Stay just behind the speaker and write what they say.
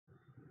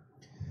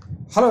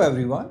Hello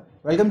everyone,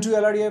 welcome to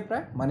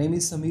LRDIPrep. My name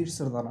is Sameer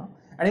Sardana,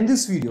 and in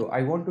this video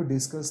I want to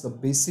discuss the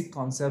basic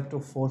concept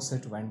of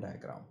four-set Venn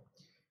diagram.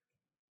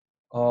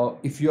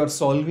 If you are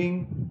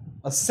solving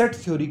a set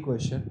theory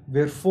question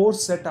where four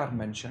sets are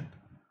mentioned,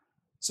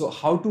 so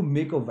how to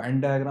make a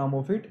Venn diagram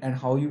of it and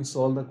how you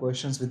solve the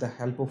questions with the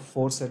help of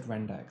four-set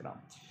Venn diagram.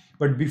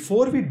 But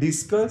before we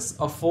discuss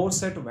a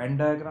four-set Venn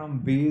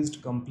diagram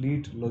based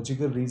complete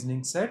logical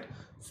reasoning set,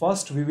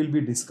 first we will be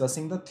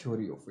discussing the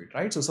theory of it,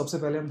 right. सो सबसे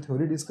पहले हम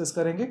theory discuss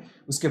करेंगे,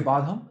 उसके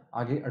बाद हम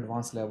आगे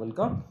advance level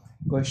का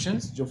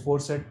questions जो फोर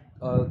सेट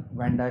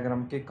वेन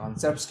डायग्राम के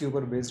कॉन्सेप्ट्स के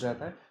ऊपर बेस्ड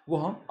रहता है वो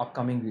हम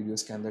अपकमिंग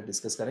वीडियोस के अंदर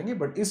डिस्कस करेंगे.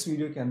 बट इस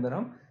वीडियो के अंदर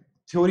हम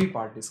थ्योरी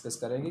पार्ट डिस्कस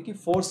करेंगे कि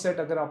फोर सेट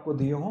अगर आपको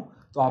दिए हो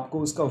तो आपको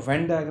उसका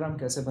वेन डायग्राम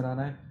कैसे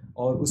बनाना है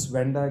और उस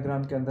वेन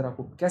डायग्राम के अंदर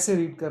आपको कैसे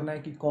रीड करना है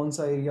कि कौन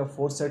सा एरिया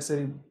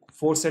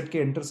फोर सेट के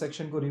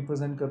इंटरसेक्शन को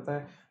रिप्रेजेंट करता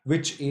है,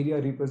 which area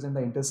represent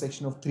the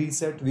intersection of three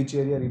set, which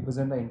area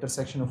represent the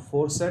intersection of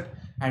four set,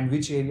 and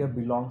which area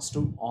belongs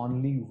to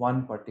only one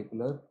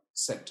particular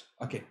set.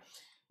 Okay,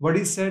 what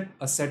is set?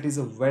 A set is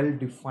a well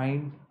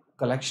defined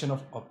collection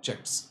of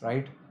objects,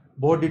 right?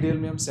 बहुत detail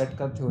में हम set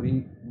का theory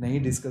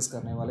नहीं discuss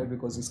करने वाले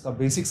because इसका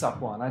basics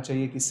आपको आना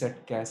चाहिए कि सेट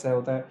कैसा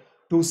होता है,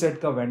 टू सेट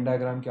का वेन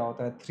डायग्राम क्या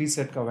होता है, थ्री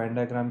सेट का वेन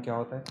डायग्राम क्या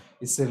होता है.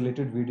 इससे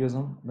रिलेटेड वीडियोज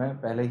मैं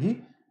पहले ही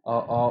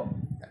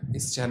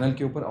इस चैनल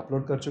के ऊपर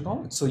अपलोड कर चुका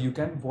हूं, so you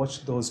can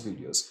watch those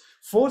videos.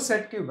 Four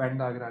set के वेन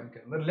डायग्राम के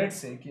अंदर लेट्स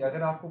से कि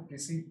अगर आपको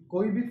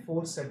कोई भी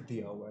फोर सेट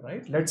दिया हुआ है,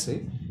 right, let's say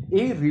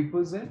A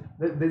represent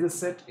there is a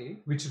set A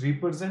which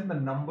represent the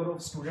number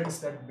of students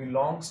that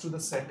belongs to the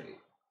set A,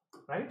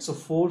 right? So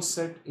four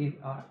set A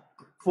are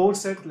four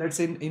set,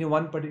 let's say in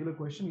one particular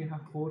question you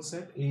have four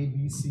set A,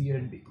 B, C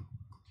and D.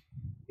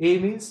 A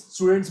means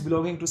students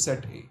belonging to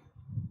set A.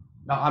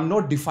 Now I'm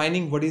not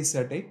defining what is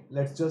set A.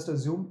 Let's just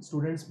assume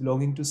students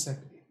belonging to set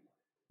A.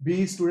 B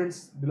is students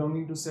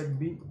belonging to set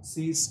B.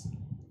 C is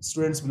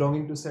students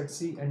belonging to set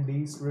C, and D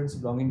is students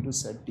belonging to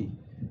set D.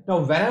 Now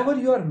whenever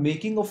you are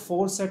making a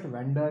four set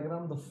Venn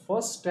diagram, the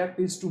first step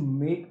is to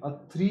make a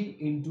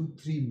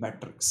 3x3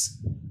 matrix,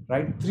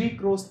 right? 3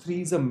 cross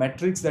 3 is a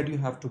matrix that you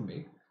have to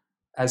make.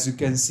 As you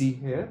can see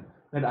here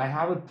that I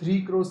have a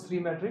 3 cross 3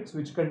 matrix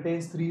which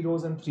contains 3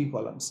 rows and 3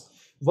 columns.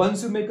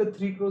 Once you make a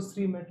 3 cross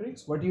 3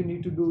 matrix, what you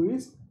need to do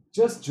is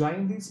just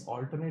join these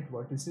alternate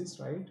vertices,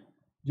 right?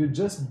 You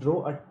just draw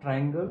a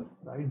triangle,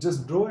 right?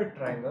 Just draw a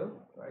triangle,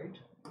 right?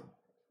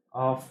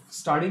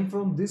 Starting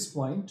from this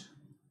point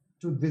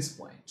to this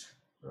point,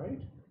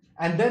 right?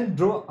 And then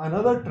draw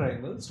another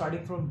triangle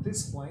starting from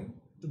this point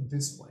to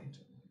this point.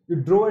 You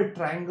draw a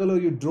triangle or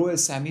you draw a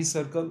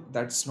semicircle,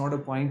 that's not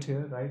a point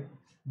here, right?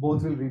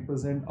 Both will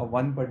represent a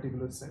one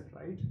particular set,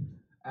 right?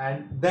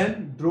 And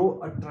then draw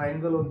a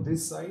triangle on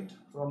this side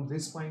from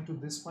this point to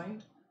this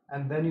point,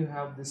 and then you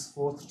have this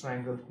fourth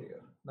triangle here.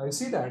 Now you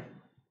see that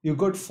you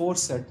got four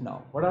set.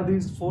 Now what are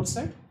these four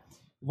set?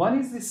 One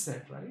is this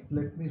set, right?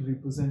 Let me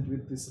represent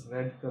with this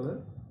red color.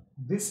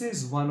 This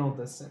is one of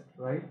the set,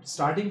 right?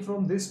 Starting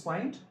from this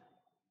point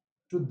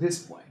to this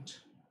point,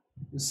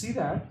 you see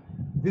that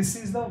this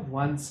is the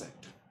one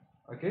set.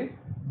 Okay,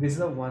 this is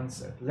the one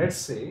set. Let's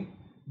say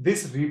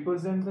this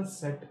represent the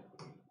set,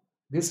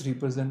 this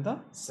represent the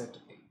set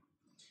A.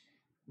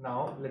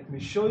 Now let me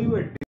show you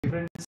a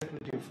different set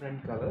with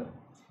different color.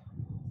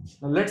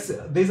 Now let's say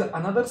there's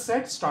another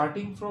set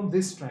starting from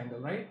this triangle,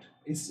 right?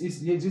 इस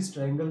ये जिस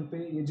triangle पे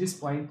ये जिस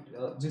point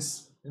जिस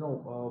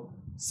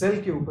cell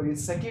के ऊपर ये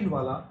second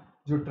वाला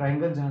जो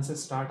triangle जहाँ से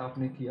start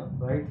आपने किया,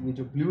 right? ये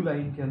जो blue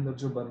line के अंदर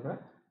जो बन रहा है,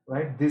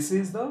 right? This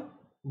is the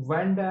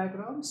Venn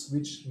diagrams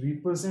which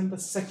represent the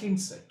second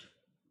set,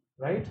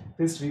 right?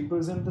 This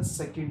represent the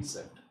second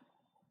set.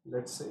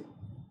 Let's say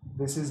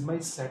this is my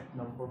set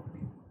number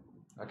B.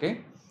 Okay.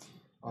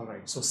 All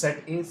right, so set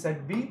A,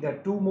 set B, there are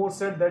two more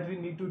sets that we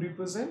need to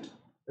represent.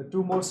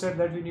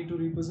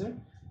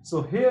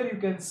 So here you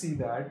can see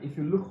that if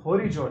you look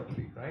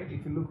horizontally, right?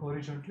 If you look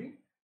horizontally,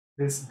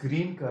 this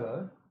green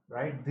color,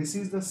 right? This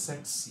is the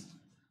set C.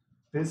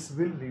 This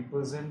will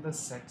represent the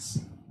set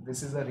C.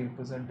 This is a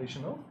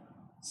representation of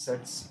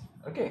set C.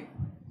 Okay.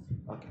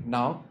 Okay.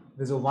 Now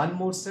there's a one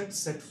more set,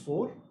 set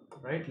 4,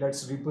 right?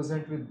 Let's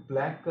represent with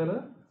black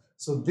color.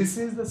 So this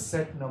is the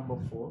set number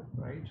 4,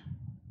 right?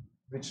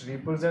 Which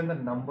represent the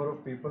number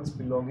of peoples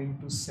belonging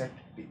to set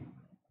D,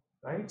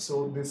 right?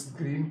 So this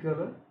green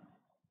color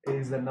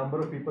is the number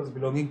of peoples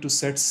belonging to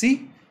set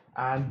C,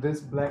 and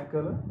this black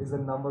color is the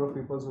number of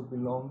peoples who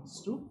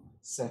belongs to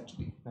set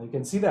D. Now you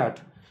can see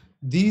that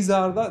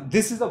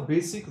this is a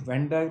basic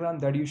Venn diagram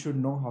that you should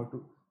know how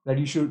to,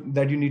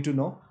 that you need to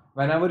know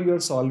whenever you are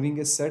solving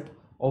a set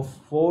of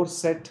four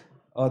set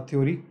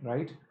theory,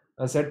 right?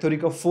 Set theory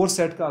का four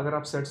set का अगर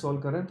आप set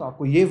solve करें तो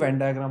आपको ये Venn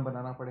diagram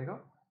बनाना पड़ेगा.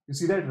 You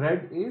see that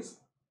red is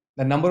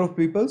the number of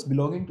peoples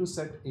belonging to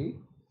set A,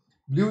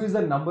 blue is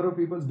the number of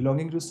peoples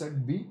belonging to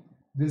set B,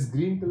 this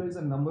green color is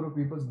the number of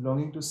peoples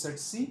belonging to set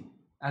C,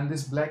 and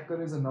this black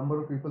color is the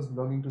number of peoples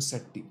belonging to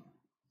set D.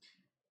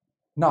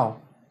 Now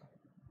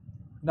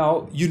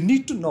you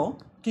need to know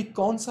कि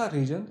कौन सा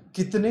reason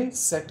कितने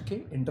set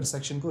के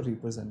intersection को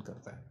represent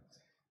करता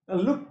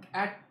है. Look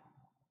at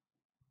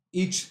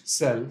each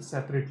cell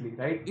separately,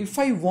 right? If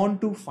I want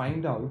to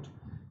find out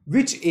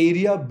which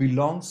area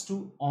belongs to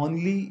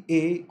only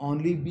A,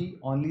 only B,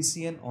 only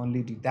C and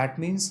only D, that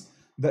means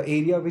the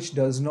area which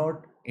does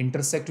not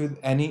intersect with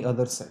any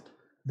other set,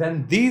 then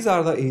these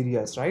are the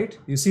areas, right?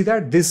 You see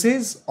that this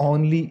is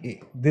only A,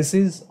 this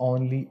is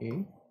only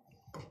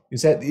A. You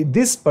said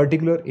this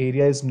particular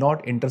area is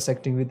not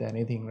intersecting with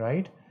anything,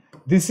 right?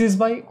 This is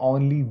my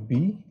only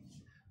B,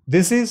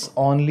 this is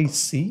only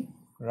C,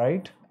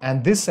 right?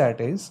 And this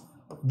set is,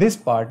 this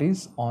part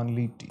is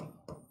only T.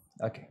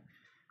 Okay,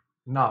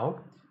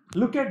 now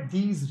look at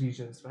these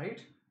regions, right?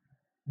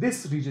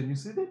 This region, you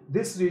see that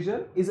this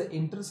region is an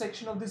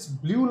intersection of this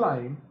blue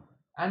line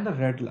and the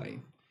red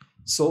line.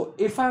 So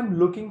if I'm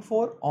looking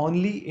for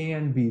only A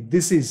and B,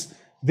 this is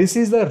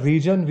the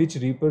region which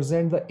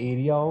represents the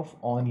area of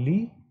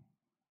only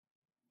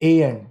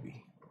A and B,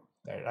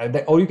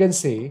 right? Or you can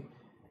say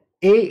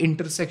A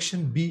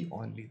intersection B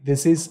only.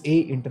 This is A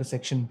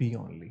intersection B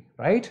only,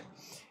 right?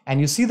 And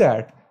you see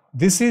that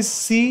this is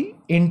C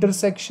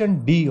intersection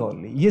D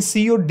only. ये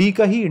C और D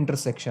का ही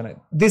intersection है.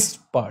 This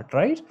part,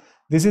 right?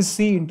 This is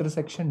C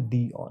intersection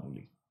D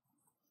only.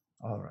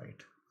 All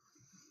right.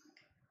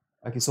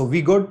 Okay, so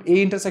we got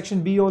A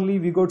intersection B only.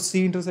 We got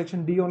C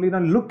intersection D only. Now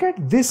look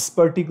at this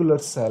particular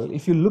cell.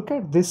 If you look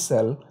at this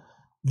cell,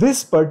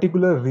 this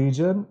particular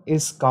region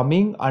is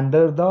coming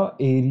under the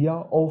area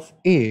of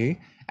A,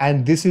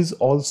 and this is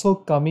also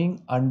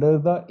coming under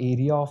the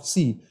area of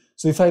C.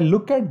 So if I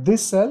look at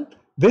this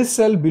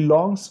cell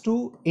belongs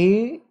to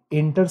A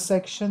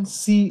intersection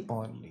C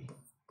only.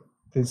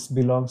 This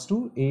belongs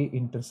to A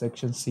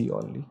intersection C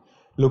only.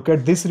 Look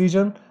at this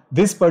region.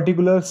 This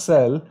particular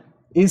cell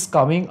is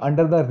coming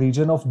under the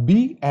region of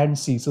B and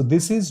C. So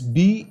this is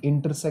B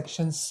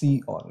intersection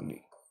C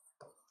only,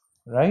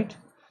 right?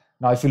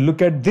 Now if you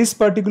look at this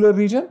particular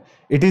region,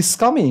 it is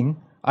coming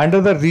under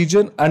the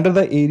region, under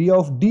the area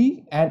of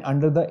D and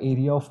under the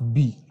area of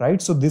B,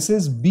 right? So this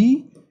is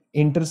B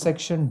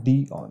intersection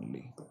D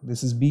only.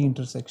 This is B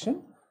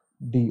intersection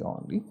D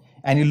only.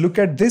 And you look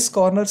at this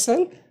corner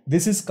cell,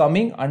 this is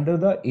coming under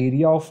the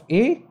area of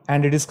A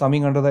and it is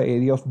coming under the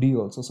area of D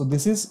also. So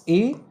this is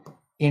A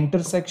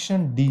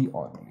intersection D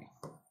only.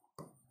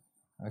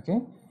 Okay.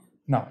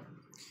 Now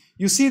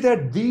you see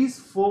that these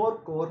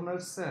four corner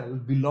cell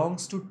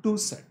belongs to two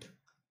set,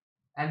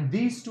 and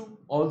these two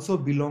also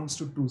belongs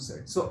to two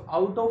sets. So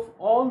out of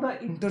all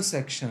the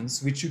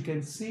intersections which you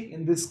can see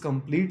in this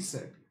complete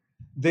set,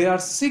 there are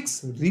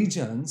 6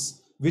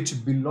 regions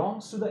which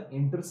belongs to the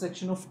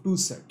intersection of two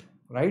set,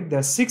 right? There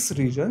are 6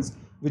 regions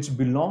which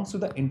belongs to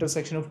the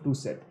intersection of two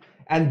set,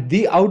 and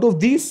out of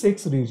these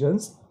 6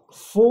 regions,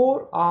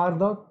 4 are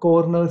the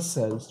corner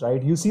cells,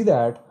 right? You see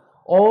that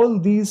all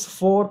these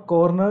 4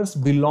 corners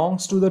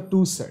belongs to the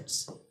two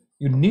sets.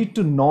 You need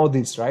to know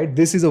this, right?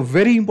 This is a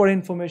very important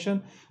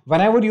information.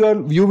 Whenever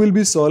you will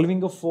be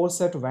solving a 4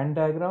 set Venn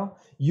diagram,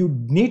 you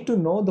need to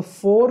know the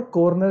 4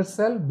 corner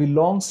cell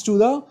belongs to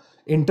the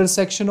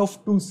intersection of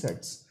two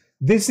sets.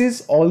 This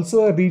is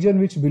also a region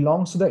which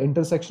belongs to the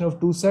intersection of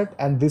two set,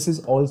 and this is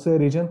also a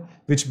region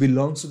which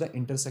belongs to the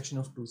intersection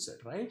of two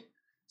set, right?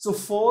 So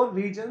 4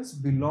 regions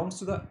belongs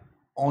to the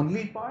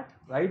only part,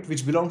 right,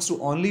 which belongs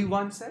to only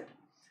one set.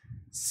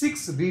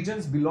 6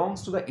 regions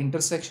belongs to the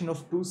intersection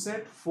of two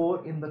set,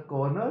 4 in the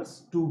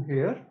corners, 2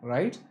 here,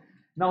 right?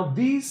 Now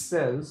these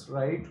cells,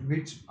 right,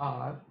 which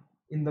are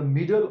in the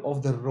middle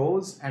of the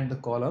rows and the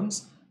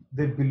columns,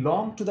 they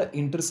belong to the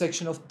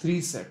intersection of 3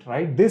 set,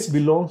 right? This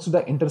belongs to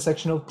the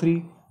intersection of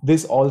 3.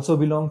 This also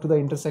belongs to the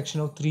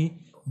intersection of 3.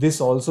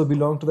 This also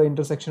belongs to the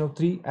intersection of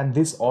 3, and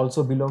this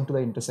also belongs to the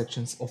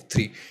intersections of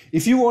 3.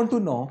 If you want to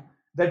know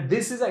that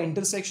this is the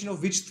intersection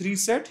of which 3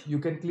 set, you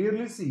can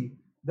clearly see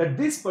that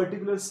this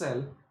particular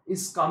cell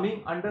is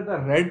coming under the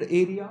red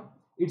area.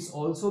 It's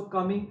also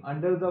coming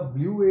under the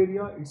blue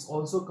area. It's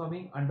also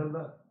coming under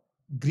the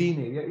green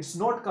area. It's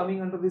not coming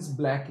under this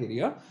black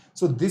area.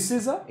 So this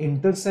is a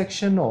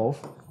intersection of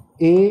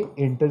A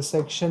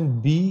intersection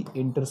B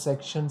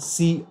intersection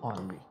C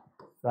only,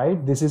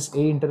 right? This is A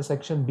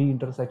intersection B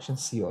intersection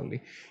C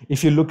only.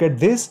 If you look at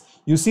this,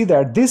 you see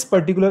that this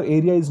particular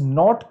area is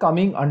not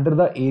coming under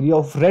the area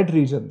of red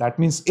region. That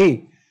means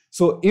A.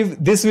 So if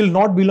this will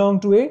not belong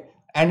to A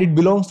and it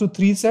belongs to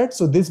 3 sets,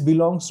 so this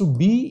belongs to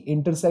B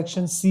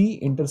intersection C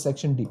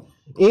intersection D.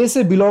 A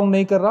से belong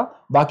नहीं कर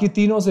रहा, बाकी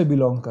तीनों से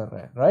belong कर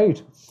रहा है,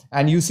 right?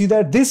 And you see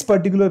that this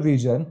particular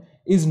region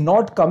is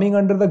not coming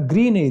under the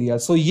green area.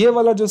 So ये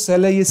वाला जो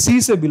cell है ये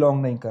C से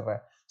belong नहीं कर रहा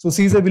है. So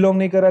C से belong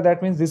नहीं कर रहा है,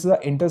 that means this is the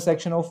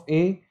intersection of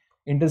A,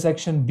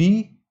 intersection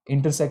B,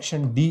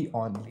 intersection D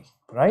only,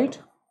 right?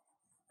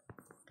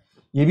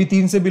 ये भी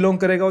 3 से belong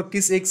करेगा, और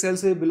किस एक cell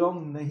से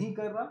belong नहीं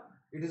कर रहा,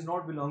 it is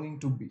not belonging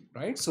to B,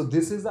 right? So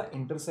this is the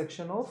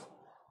intersection of,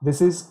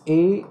 this is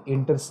A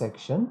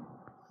intersection.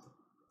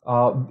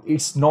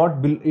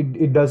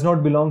 It does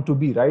not belong to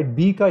B, right?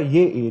 B का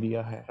ये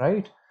area है,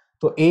 right?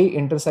 So A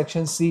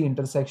intersection C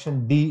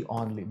intersection D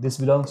only. This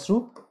belongs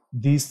to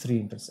these 3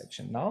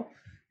 intersections. Now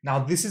Now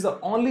this is the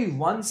only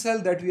one cell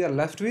that we are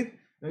left with.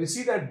 Now you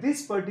see that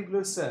this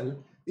particular cell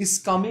is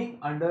coming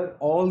under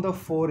all the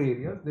four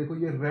areas. देखो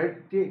ये red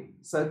के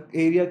सब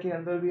area के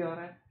अंदर भी आ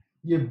रहा है,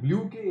 ये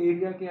blue के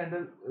area के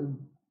अंदर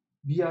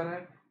भी आ रहा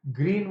है,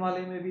 green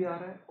वाले में भी आ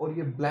रहा है और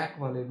ये black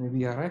वाले में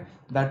भी आ रहा है.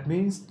 That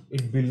means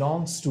it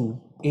belongs to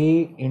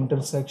A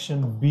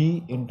intersection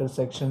B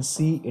intersection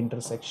C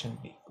intersection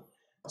D.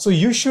 So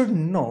you should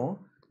know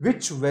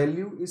which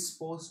value is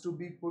supposed to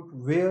be put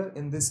where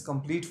in this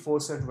complete four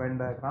set Venn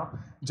diagram.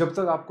 जब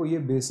तक आपको ये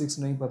basics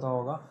नहीं पता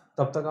होगा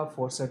तब तक आप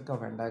four set का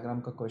Venn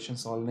diagram का question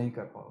solve नहीं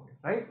कर पाओगे,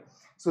 right?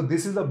 So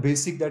this is the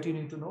basic that you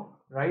need to know,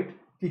 right?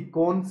 कि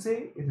कौन से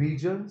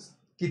regions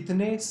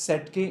कितने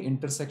set के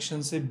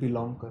intersection से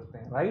belong करते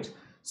हैं, right?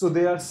 So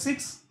there are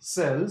 6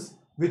 cells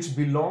which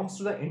belongs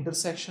to the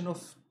intersection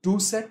of 2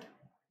 set.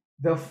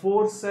 There are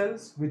 4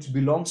 cells which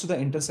belongs to the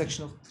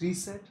intersection of 3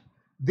 set.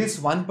 This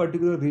one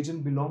particular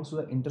region belongs to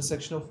the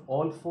intersection of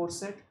all 4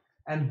 set,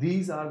 and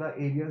these are the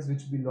areas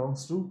which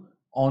belongs to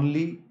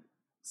only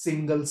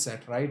single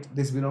set, right?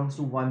 This belongs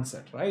to one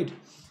set, right?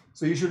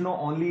 So you should know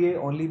only A,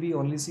 only B,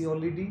 only C,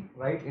 only D,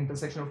 right?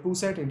 Intersection of 2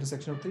 set,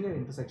 intersection of 3, and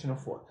intersection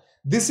of 4.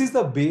 This is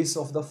the base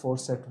of the 4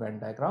 set Venn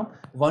diagram.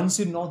 Once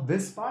you know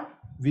this part,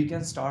 we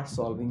can start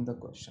solving the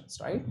questions,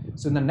 right?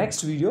 So in the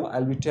next video,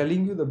 I'll be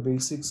telling you the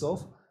basics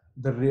of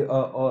the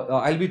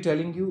I'll be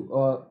telling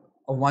you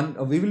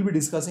we will be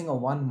discussing a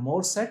one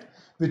more set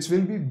which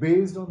will be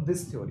based on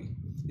this theory.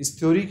 इस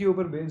theory के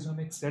ऊपर based हम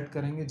एक set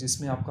करेंगे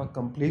जिसमें आपका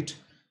complete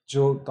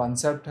जो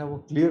concept है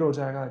वो clear हो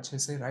जाएगा अच्छे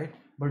से, right?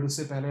 But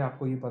उससे पहले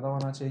आपको ये पता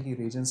होना चाहिए कि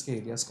regions के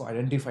areas को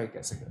identify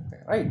कैसे करते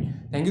हैं,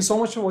 right? Thank you so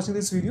much for watching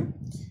this video,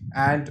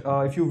 and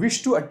if you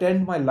wish to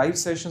attend my live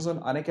sessions on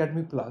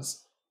Unacademy Plus,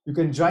 you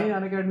can join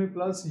Unacademy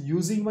Plus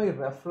using my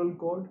referral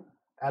code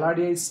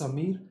LRDI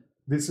Samir.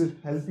 This will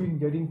help you in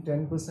getting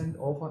 10%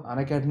 off on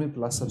Unacademy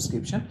Plus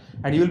subscription,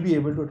 and you will be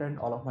able to attend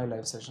all of my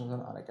live sessions on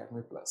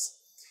Unacademy Plus.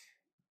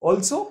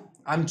 Also,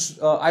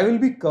 I will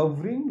be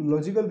covering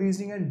logical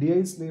reasoning and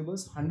DI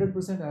syllabus, 100%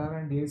 LR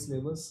and DI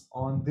syllabus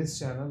on this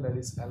channel, that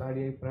is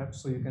LRDIPrep.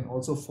 So you can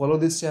also follow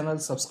this channel,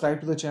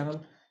 subscribe to the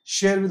channel,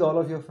 share with all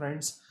of your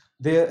friends.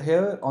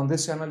 Here on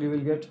this channel, you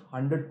will get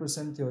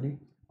 100% theory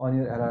on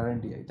your LR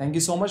and DI. Thank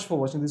you so much for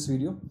watching this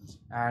video,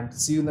 and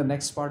see you in the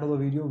next part of the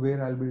video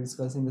where I'll be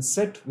discussing the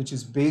set which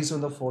is based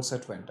on the 4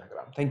 set Venn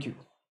diagram. Thank you.